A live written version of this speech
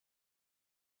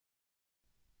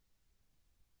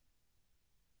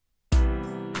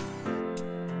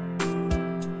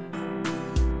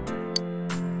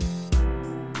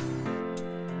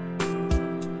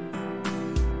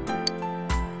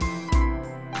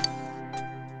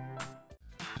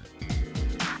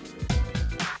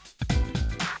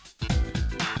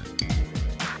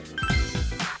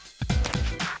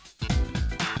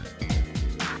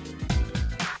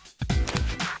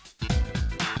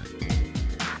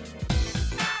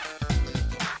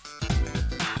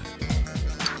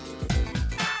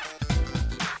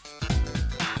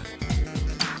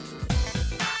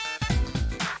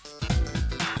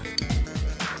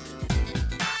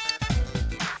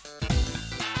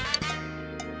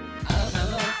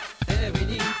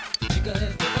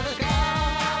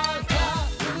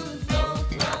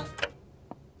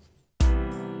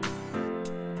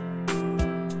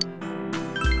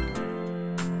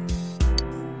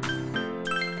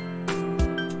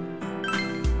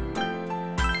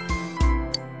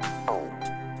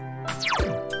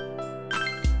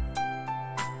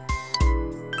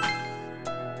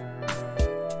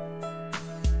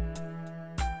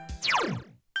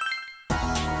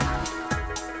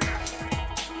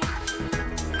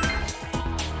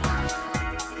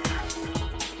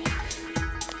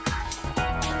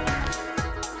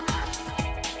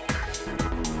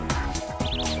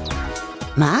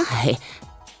My.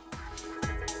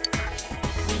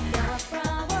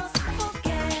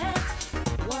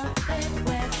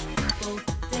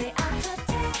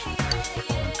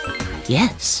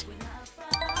 Yes.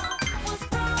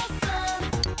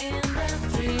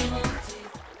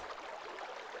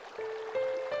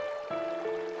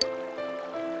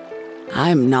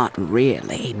 I'm not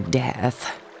really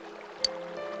death.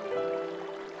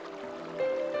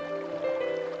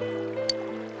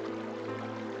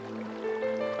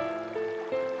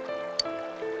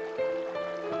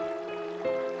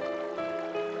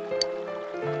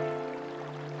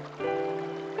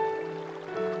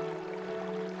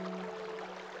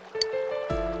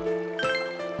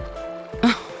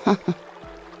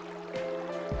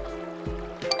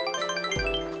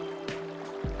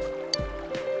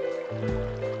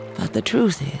 But the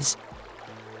truth is,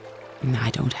 I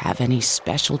don't have any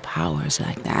special powers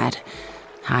like that.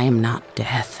 I am not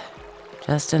death.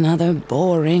 Just another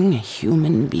boring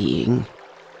human being,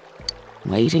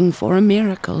 waiting for a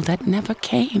miracle that never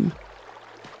came.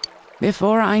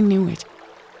 Before I knew it,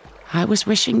 I was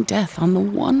wishing death on the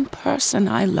one person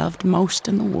I loved most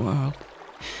in the world.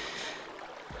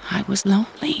 I was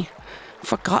lonely,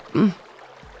 forgotten,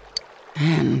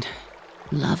 and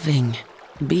loving,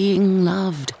 being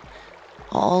loved.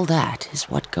 All that is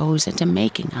what goes into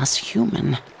making us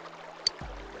human.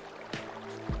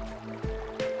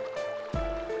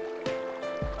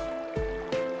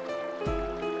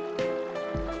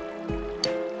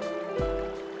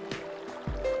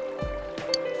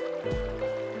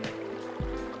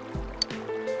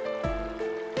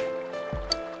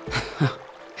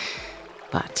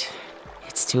 But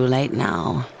it's too late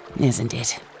now, isn't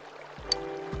it?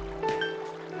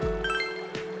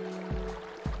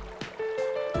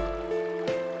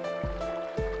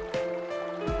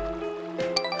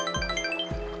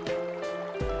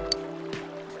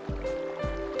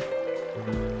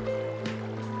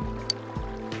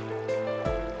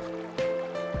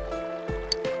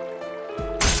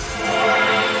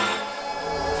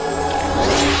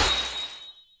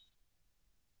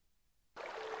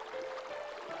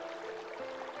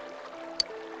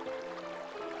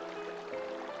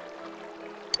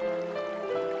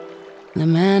 The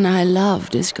man I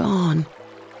loved is gone.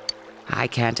 I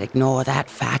can't ignore that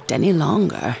fact any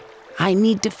longer. I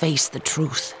need to face the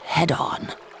truth head on.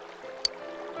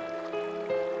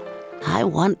 I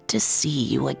want to see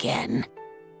you again.